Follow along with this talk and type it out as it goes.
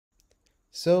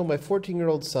So my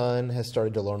 14-year-old son has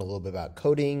started to learn a little bit about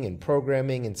coding and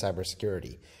programming and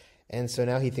cybersecurity. And so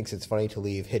now he thinks it's funny to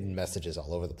leave hidden messages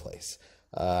all over the place.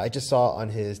 I just saw on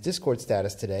his Discord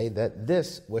status today that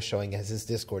this was showing as his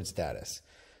Discord status.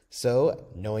 So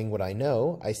knowing what I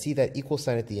know, I see that equal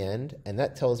sign at the end, and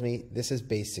that tells me this is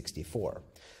Base64.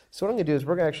 So what I'm going to do is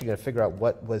we're actually going to figure out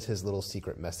what was his little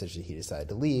secret message that he decided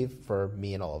to leave for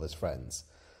me and all of his friends.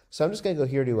 So I'm just going to go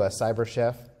here to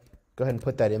CyberChef. Go ahead and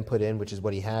put that input in, which is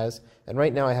what he has. And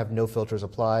right now I have no filters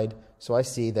applied, so I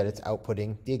see that it's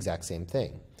outputting the exact same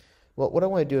thing. Well, what I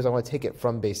want to do is I want to take it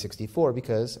from Base64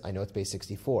 because I know it's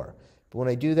Base64. But when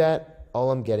I do that,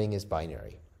 all I'm getting is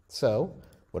binary. So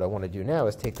what I want to do now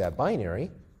is take that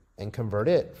binary and convert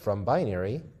it from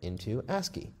binary into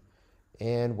ASCII.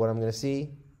 And what I'm going to see,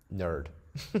 nerd.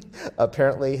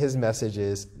 Apparently his message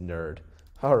is nerd.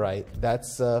 All right,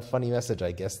 that's a funny message,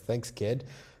 I guess. Thanks, kid.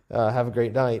 Have a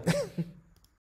great night.